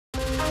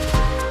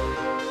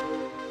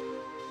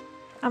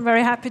I'm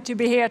very happy to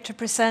be here to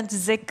present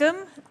Ziccum.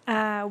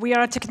 We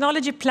are a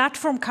technology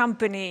platform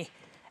company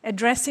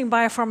addressing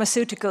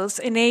biopharmaceuticals,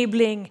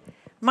 enabling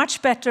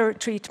much better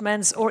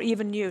treatments or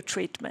even new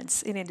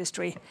treatments in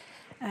industry.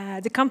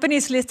 The company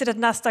is listed at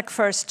Nasdaq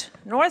First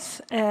North.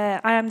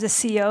 I am the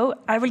CEO.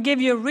 I will give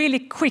you a really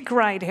quick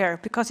ride here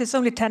because it's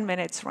only 10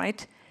 minutes,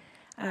 right?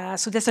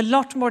 So there's a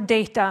lot more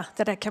data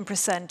that I can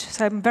present.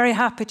 So I'm very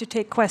happy to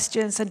take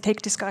questions and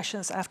take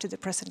discussions after the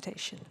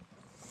presentation.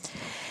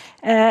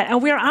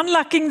 And we are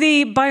unlocking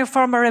the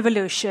biopharma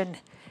revolution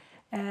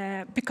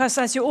because,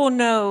 as you all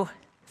know,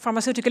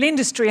 pharmaceutical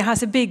industry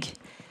has a big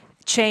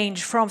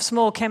change from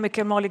small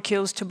chemical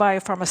molecules to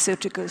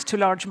biopharmaceuticals to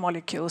large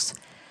molecules.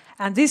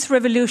 And this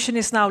revolution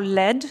is now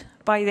led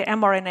by the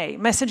mRNA,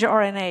 messenger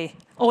RNA,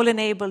 all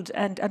enabled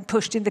and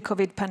pushed in the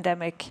COVID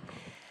pandemic.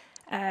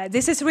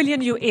 This is really a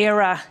new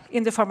era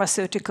in the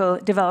pharmaceutical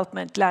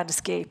development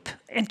landscape.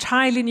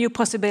 Entirely new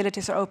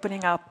possibilities are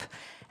opening up,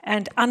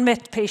 and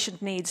unmet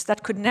patient needs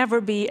that could never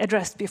be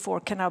addressed before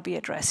can now be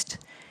addressed.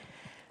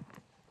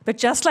 But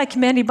just like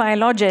many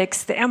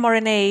biologics, the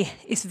mRNA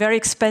is very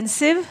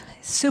expensive,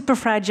 super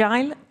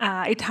fragile.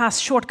 It has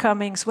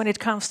shortcomings when it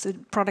comes to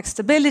product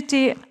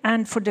stability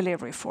and for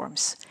delivery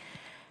forms.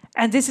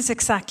 And this is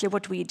exactly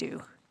what we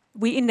do.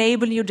 We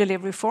enable new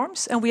delivery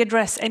forms, and we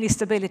address any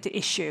stability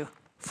issue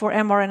for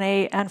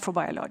mRNA and for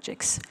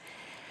biologics.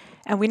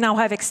 And we now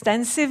have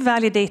extensive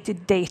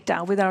validated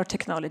data with our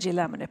technology,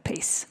 laminate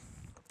pace.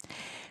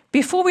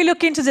 Before we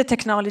look into the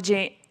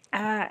technology,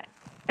 a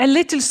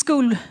little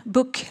school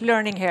book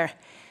learning here,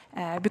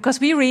 because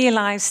we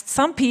realized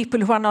some people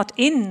who are not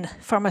in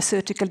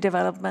pharmaceutical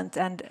development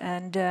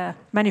and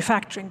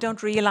manufacturing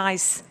don't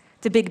realize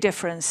the big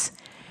difference.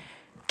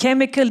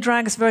 Chemical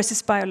drugs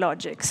versus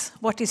biologics,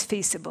 what is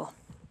feasible?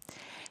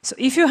 So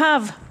if you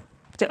have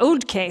the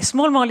old case,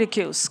 small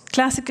molecules,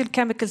 classical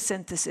chemical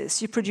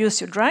synthesis, you produce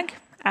your drug,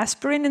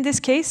 aspirin in this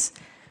case,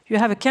 you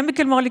have a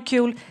chemical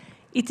molecule,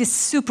 it is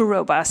super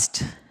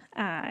robust.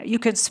 You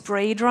can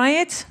spray dry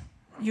it.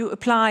 You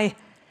apply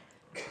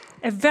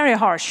a very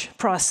harsh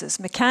process,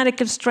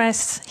 mechanical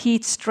stress,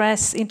 heat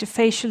stress,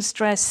 interfacial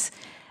stress.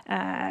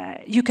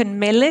 You can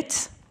mill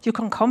it, you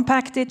can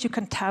compact it, you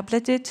can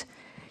tablet it.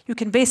 You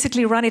can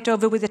basically run it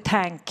over with a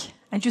tank,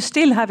 and you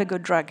still have a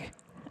good drug.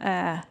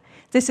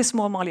 This is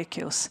small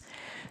molecules.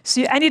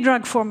 So any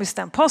drug form is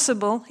then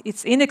possible.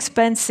 It's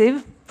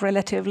inexpensive,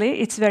 relatively.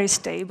 It's very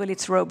stable.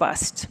 It's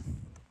robust.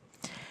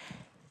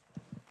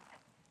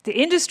 The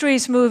industry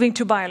is moving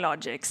to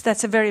biologics.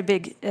 That's a very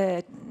big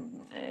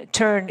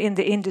turn in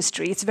the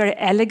industry. It's very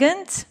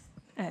elegant.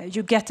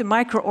 You get a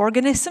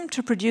microorganism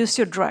to produce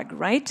your drug,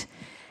 right?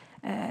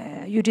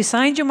 You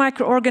design your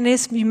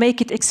microorganism, you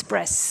make it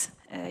express.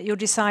 You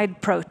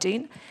decide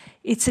protein.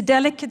 It's a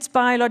delicate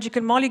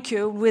biological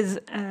molecule with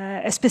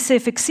a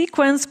specific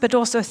sequence, but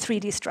also a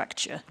 3D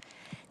structure.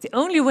 The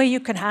only way you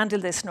can handle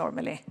this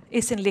normally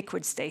is in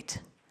liquid state.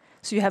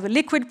 So you have a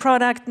liquid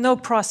product, no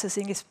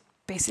processing is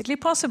basically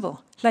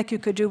possible, like you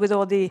could do with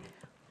all the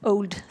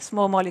old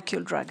small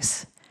molecule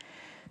drugs.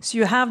 So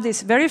you have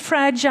this very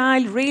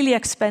fragile, really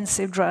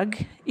expensive drug.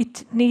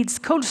 It needs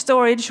cold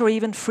storage or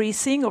even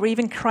freezing or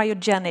even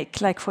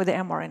cryogenic, like for the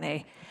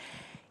mRNA.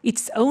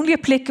 It's only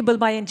applicable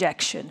by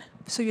injection.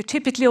 So you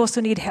typically also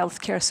need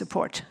healthcare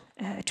support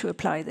to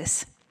apply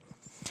this.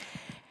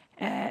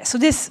 So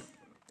this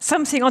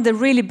something on the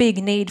really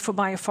big need for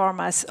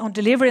biopharmas on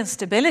delivery and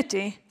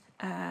stability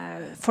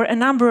for a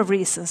number of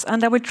reasons.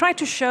 And I will try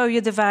to show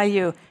you the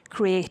value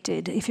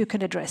created if you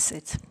can address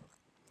it.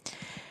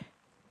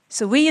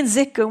 So we in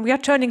Ziccum, we are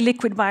turning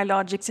liquid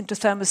biologics into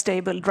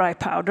thermostable dry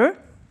powder.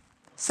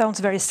 Sounds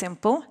very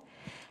simple,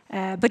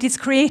 but it's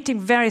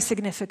creating very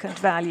significant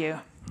value.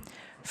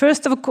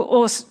 First, of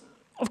course,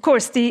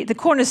 the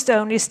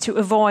cornerstone is to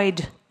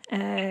avoid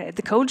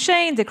the cold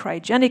chain, the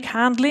cryogenic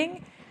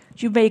handling.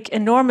 You make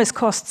enormous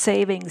cost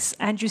savings,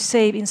 and you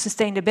save in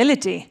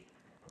sustainability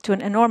to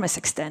an enormous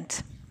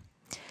extent.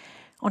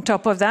 On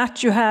top of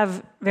that, you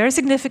have very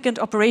significant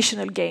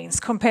operational gains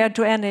compared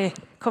to any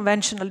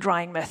conventional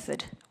drying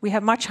method. We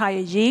have much higher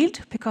yield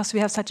because we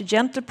have such a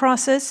gentle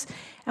process,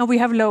 and we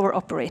have lower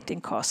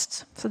operating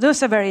costs. So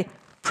those are very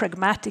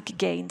pragmatic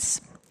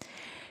gains.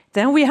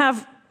 Then we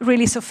have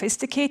really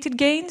sophisticated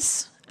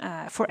gains.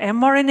 For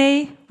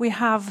mRNA, we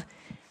have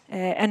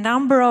a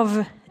number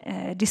of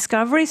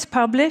discoveries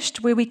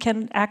published where we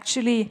can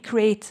actually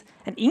create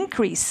an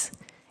increase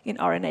in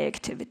RNA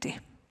activity.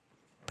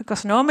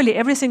 Because normally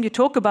everything you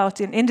talk about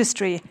in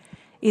industry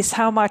is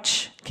how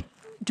much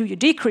do you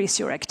decrease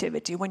your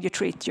activity when you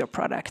treat your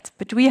product.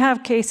 But we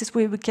have cases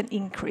where we can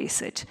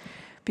increase it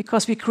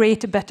because we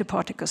create a better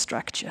particle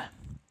structure.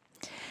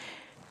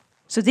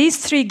 So these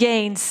three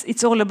gains,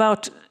 it's all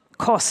about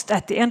cost.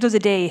 At the end of the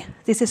day,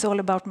 this is all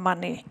about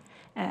money.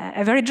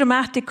 A very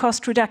dramatic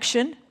cost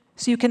reduction,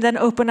 so you can then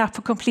open up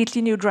for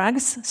completely new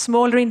drugs,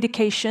 smaller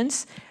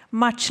indications,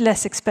 much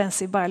less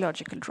expensive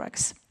biological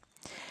drugs.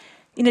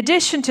 In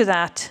addition to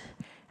that,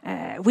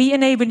 we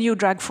enable new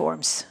drug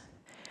forms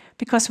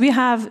because we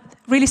have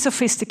really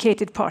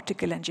sophisticated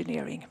particle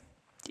engineering.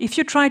 If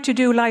you try to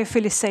do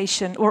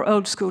lyophilization or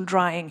old school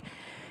drying,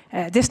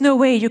 there's no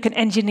way you can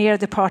engineer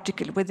the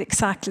particle with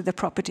exactly the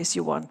properties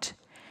you want.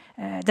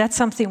 That's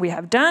something we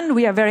have done.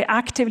 We are very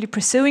actively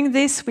pursuing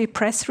this. We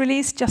press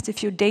released just a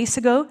few days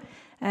ago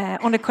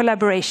on a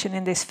collaboration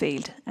in this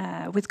field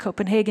with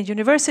Copenhagen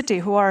University,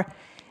 who are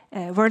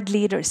world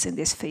leaders in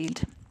this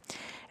field.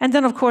 And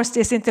then, of course,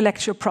 there's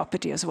intellectual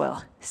property as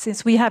well.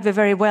 Since we have a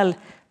very well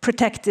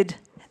protected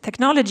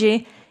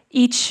technology,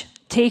 each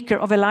taker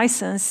of a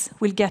license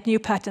will get new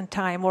patent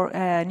time or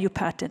a new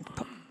patent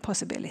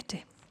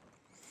possibility.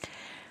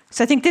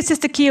 So I think this is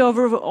the key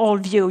overall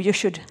view you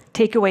should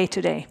take away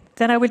today.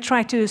 Then I will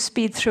try to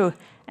speed through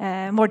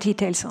more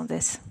details on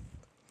this.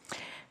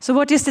 So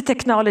what is the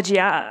technology?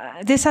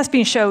 This has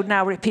been showed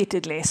now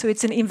repeatedly. So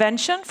it's an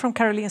invention from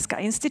Karolinska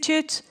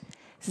Institute.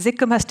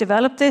 Ziccum has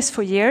developed this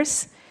for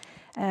years.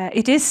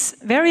 It is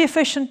very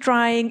efficient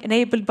drying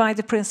enabled by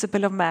the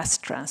principle of mass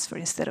transfer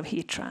instead of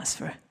heat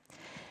transfer.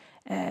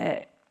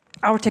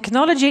 Our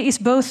technology is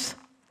both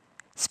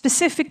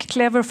specific,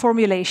 clever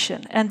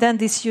formulation and then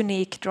this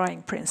unique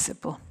drying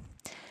principle.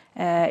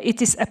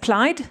 It is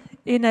applied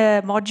in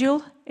a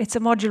module. It's a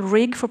module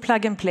rig for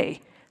plug and play,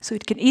 so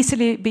it can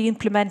easily be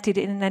implemented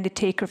in any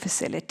taker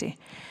facility.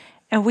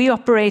 And we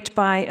operate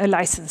by a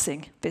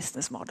licensing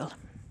business model.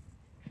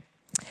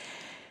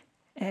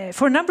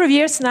 For a number of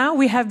years now,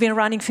 we have been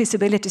running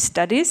feasibility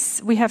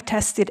studies. We have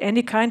tested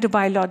any kind of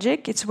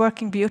biologic. It's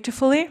working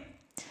beautifully.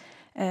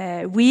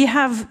 We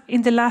have,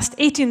 in the last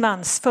 18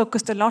 months,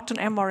 focused a lot on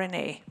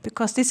mRNA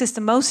because this is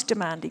the most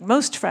demanding,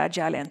 most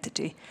fragile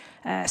entity.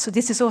 So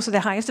this is also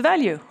the highest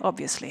value,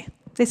 obviously.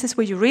 This is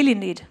where you really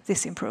need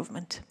this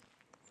improvement.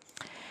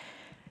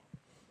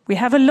 We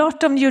have a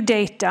lot of new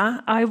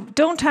data. I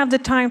don't have the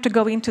time to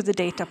go into the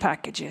data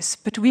packages,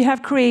 but we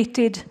have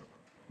created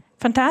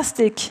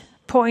fantastic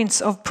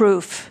points of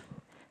proof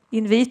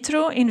in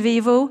vitro, in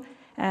vivo,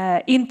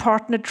 in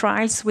partnered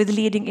trials with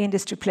leading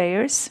industry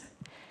players.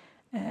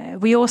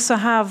 We also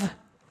have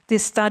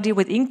this study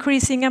with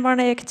increasing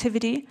mRNA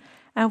activity,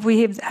 and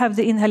we have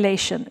the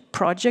inhalation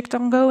project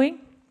ongoing.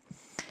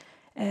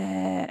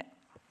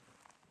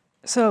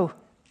 So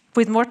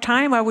with more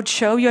time, I would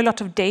show you a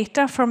lot of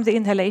data from the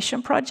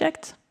inhalation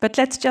project, but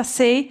let's just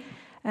say,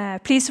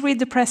 please read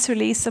the press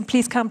release and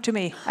please come to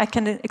me. I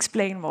can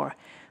explain more.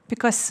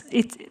 Because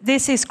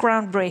this is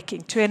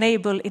groundbreaking to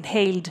enable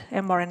inhaled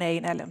mRNA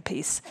in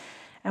LNPs.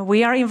 And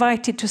we are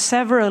invited to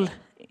several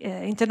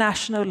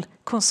international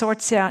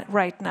consortia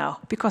right now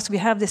because we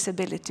have this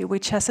ability,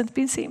 which hasn't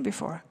been seen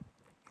before.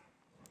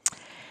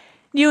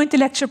 New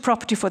intellectual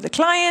property for the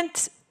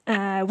client.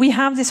 We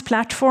have this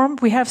platform.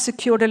 We have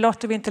secured a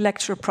lot of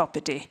intellectual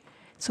property.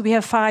 So we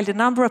have filed a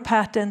number of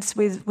patents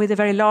with a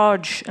very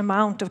large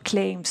amount of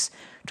claims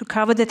to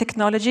cover the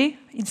technology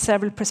in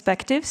several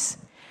perspectives.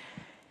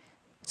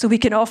 So we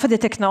can offer the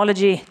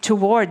technology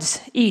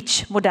towards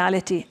each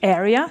modality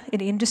area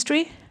in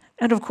industry.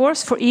 And of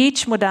course, for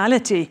each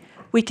modality,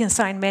 we can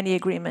sign many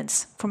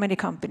agreements for many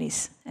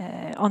companies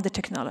on the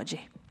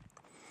technology.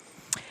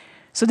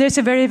 So there's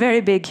a very, very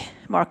big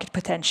market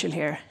potential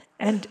here.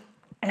 And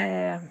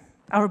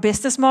our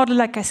business model,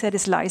 like I said,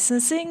 is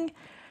licensing.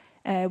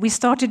 We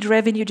started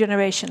revenue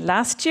generation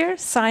last year,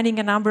 signing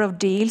a number of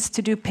deals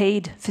to do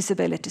paid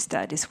feasibility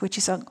studies, which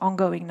is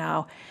ongoing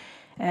now.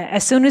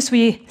 As soon as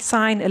we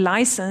sign a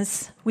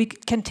license, we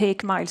can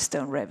take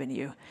milestone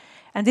revenue.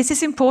 And this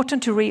is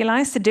important to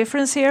realize the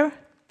difference here,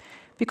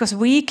 because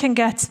we can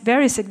get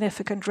very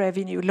significant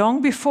revenue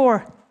long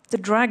before the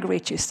drug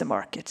reaches the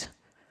market,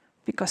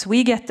 because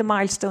we get the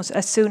milestones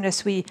as soon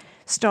as we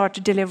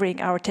start delivering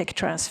our tech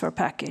transfer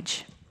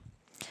package.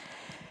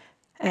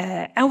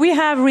 And we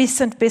have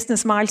recent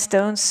business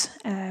milestones.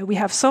 We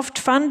have soft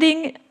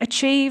funding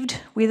achieved.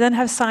 We then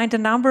have signed a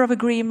number of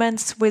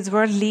agreements with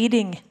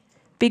world-leading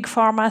big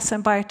pharmas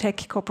and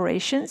biotech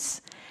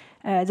corporations.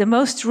 The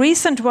most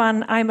recent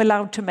one I'm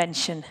allowed to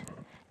mention.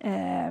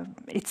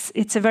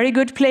 It's a very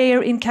good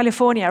player in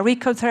California,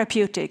 Recode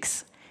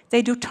Therapeutics.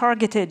 They do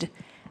targeted,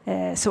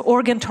 so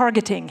organ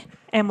targeting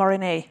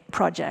mRNA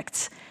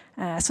projects.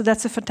 So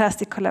that's a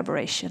fantastic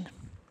collaboration.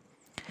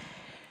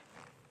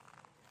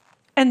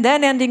 And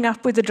then ending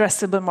up with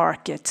addressable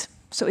market.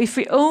 So if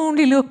we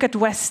only look at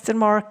Western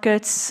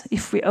markets,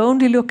 if we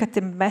only look at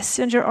the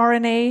messenger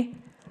RNA,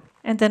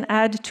 and then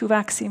add 2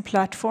 vaccine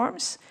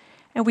platforms,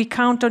 and we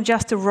count on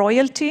just the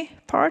royalty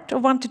part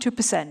of 1 to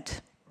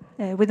 2%,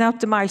 without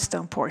the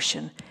milestone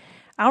portion.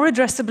 Our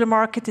addressable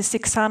market is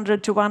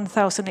 $600 to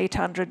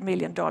 $1,800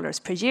 million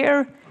per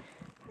year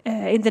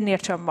in the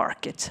near-term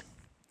market.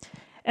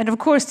 And of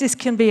course, this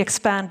can be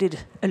expanded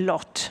a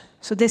lot.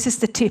 So this is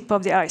the tip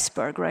of the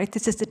iceberg, right?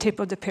 This is the tip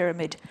of the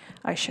pyramid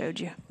I showed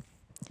you.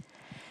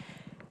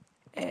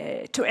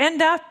 To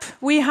end up,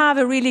 we have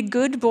a really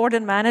good board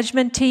and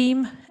management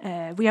team.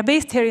 We are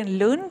based here in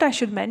Lund, I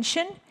should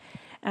mention.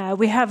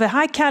 We have a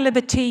high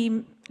caliber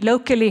team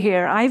locally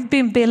here. I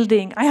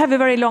have a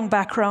very long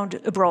background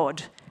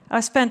abroad.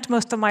 I spent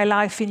most of my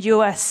life in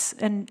US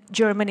and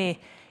Germany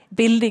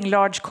building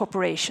large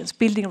corporations,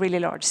 building really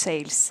large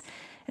sales.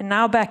 And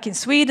now back in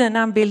Sweden,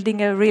 I'm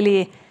building a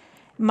really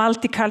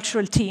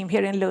multicultural team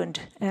here in Lund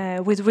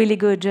with really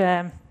good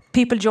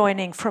people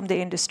joining from the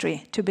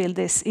industry to build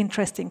this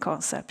interesting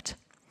concept.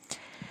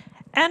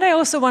 And I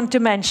also want to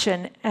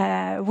mention,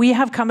 we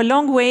have come a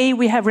long way.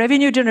 We have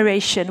revenue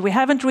generation. We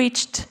haven't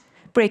reached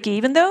break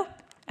even though.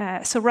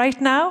 So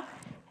right now,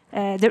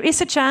 there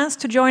is a chance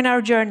to join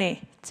our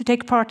journey, to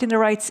take part in the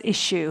rights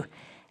issue.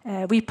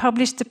 We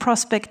published the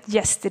prospect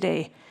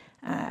yesterday,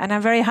 and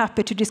I'm very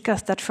happy to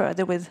discuss that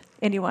further with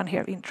anyone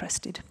here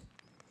interested.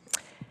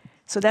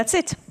 So that's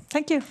it.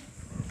 Thank you.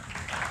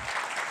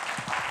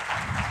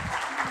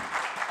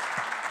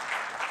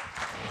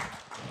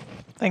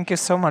 Thank you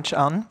so much,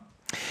 Ann.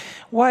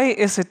 Why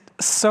is it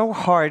so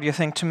hard, you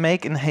think, to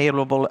make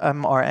inhalable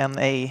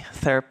mRNA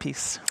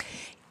therapies?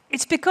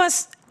 It's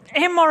because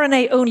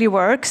mRNA only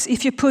works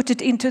if you put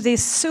it into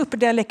this super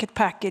delicate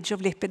package of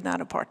lipid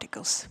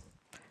nanoparticles.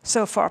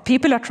 So far,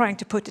 people are trying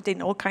to put it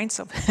in all kinds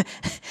of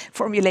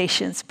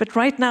formulations, but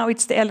right now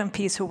it's the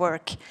LNPs who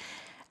work.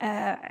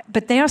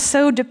 But they are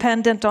so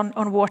dependent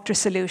on water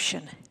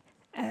solution.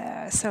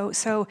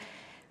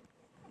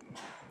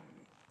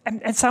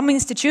 And some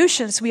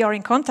institutions we are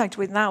in contact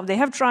with now, they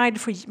have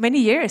tried for many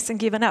years and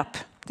given up.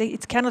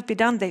 It cannot be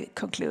done, they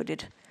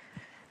concluded.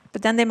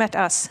 But then they met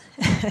us.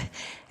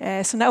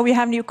 So now we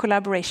have new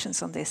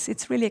collaborations on this.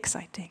 It's really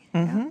exciting.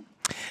 Mm-hmm. Yeah.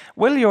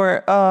 Will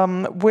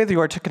with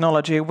your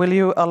technology, will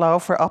you allow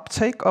for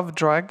uptake of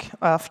drug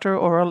after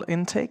oral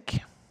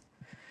intake?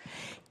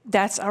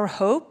 That's our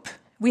hope.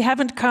 We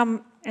haven't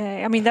come,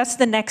 that's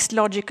the next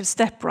logical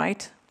step,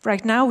 right?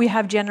 Right now we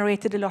have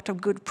generated a lot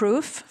of good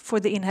proof for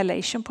the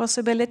inhalation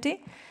possibility,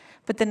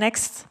 but the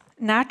next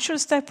natural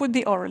step would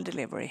be oral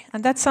delivery.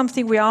 And that's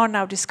something we are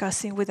now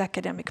discussing with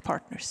academic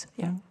partners.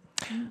 Yeah.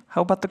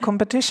 How about the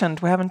competition?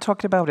 We haven't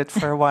talked about it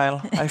for a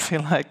while, I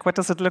feel like. What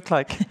does it look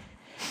like?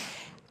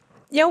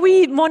 Yeah,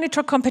 we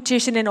monitor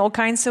competition in all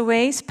kinds of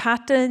ways,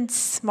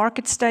 patents,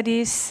 market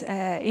studies,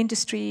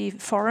 industry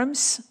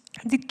forums.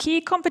 The key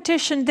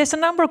competition, there's a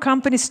number of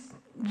companies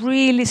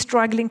really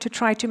struggling to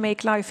try to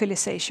make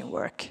lyophilization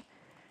work,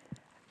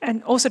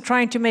 and also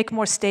trying to make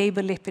more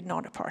stable lipid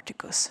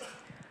nanoparticles.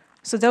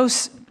 So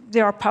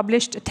there are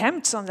published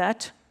attempts on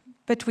that,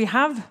 but we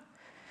have,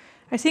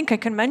 I think I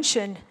can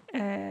mention,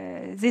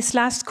 this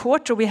last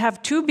quarter we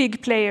have 2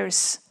 big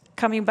players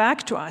coming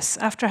back to us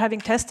after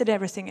having tested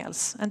everything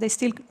else, and they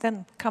still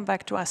then come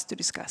back to us to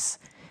discuss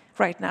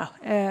right now.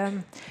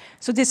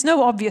 So there's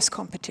no obvious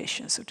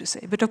competition, so to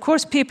say. But of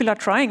course people are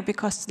trying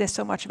because there's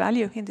so much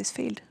value in this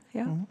field.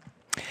 Yeah.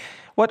 Mm-hmm.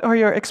 What are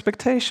your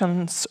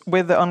expectations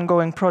with the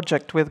ongoing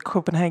project with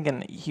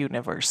Copenhagen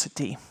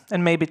University?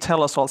 And maybe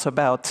tell us also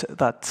about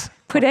that.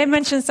 Could I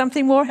mention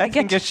something more? I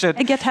think you should.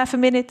 I get half a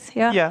minute.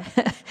 Yeah.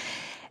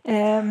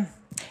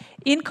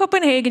 In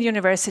Copenhagen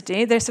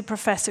University, there's a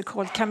professor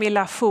called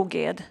Camilla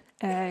Foged.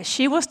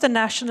 She was the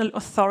national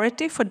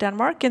authority for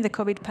Denmark in the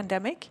COVID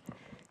pandemic.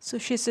 So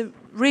she's a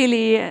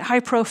really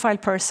high-profile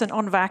person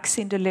on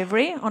vaccine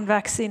delivery, on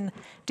vaccine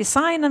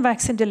design and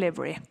vaccine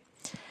delivery.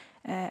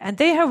 And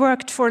they have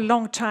worked for a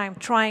long time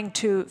trying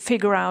to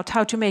figure out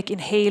how to make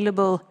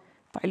inhalable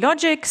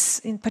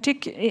biologics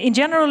in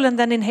general, and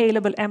then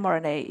inhalable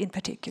mRNA in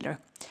particular.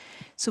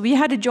 So we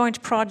had a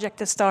joint project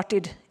that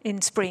started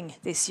in spring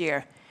this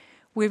year,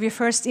 where we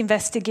first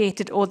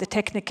investigated all the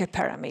technical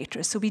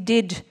parameters. So we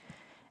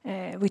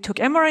took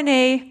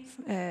mRNA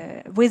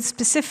with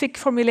specific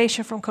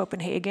formulation from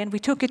Copenhagen. We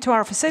took it to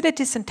our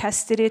facilities and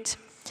tested it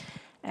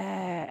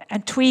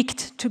and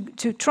tweaked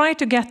to try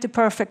to get the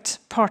perfect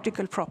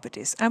particle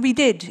properties. And we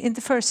did in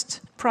the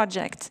first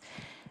project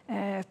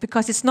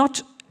because it's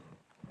not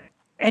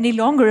any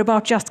longer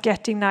about just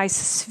getting nice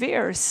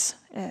spheres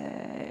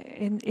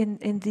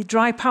in the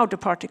dry powder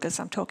particles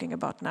I'm talking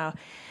about now.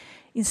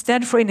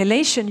 Instead, for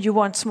inhalation, you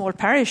want small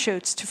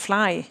parachutes to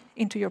fly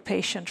into your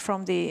patient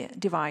from the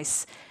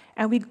device.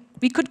 And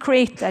we could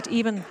create that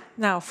even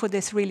now for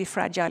this really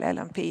fragile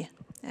LNP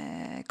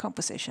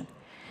composition.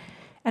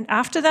 And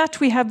after that,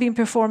 we have been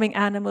performing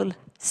animal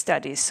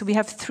studies. So we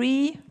have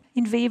 3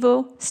 in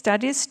vivo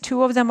studies.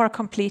 2 of them are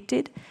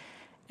completed.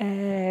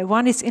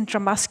 One is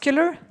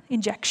intramuscular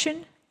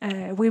injection,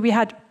 where we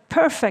had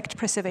perfect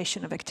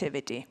preservation of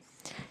activity.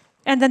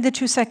 And then the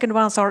 2 second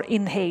ones are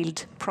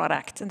inhaled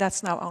product, and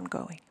that's now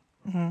ongoing.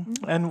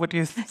 Mm-hmm. And what do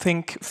you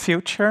think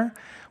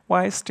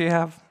future-wise? Do you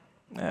have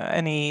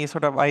any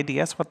sort of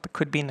ideas what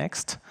could be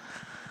next?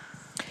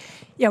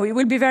 Yeah, we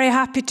will be very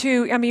happy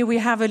to. We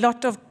have a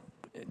lot of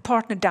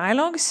partner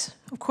dialogues.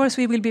 Of course,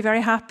 we will be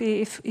very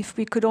happy if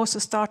we could also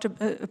start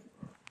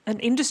an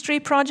industry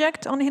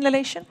project on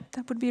inhalation.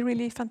 That would be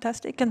really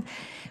fantastic. And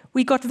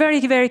we got very,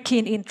 very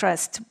keen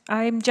interest.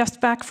 I'm just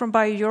back from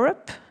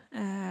BioEurope.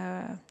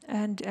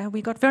 And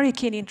we got very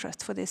keen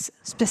interest for this,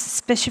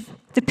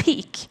 the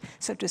peak,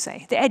 so to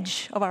say, the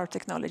edge of our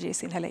technology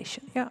is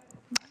inhalation. Yeah.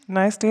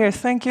 Nice to hear.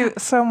 Thank you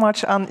so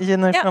much, Ann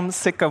Gidner from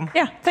Ziccum.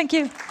 Yeah, thank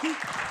you.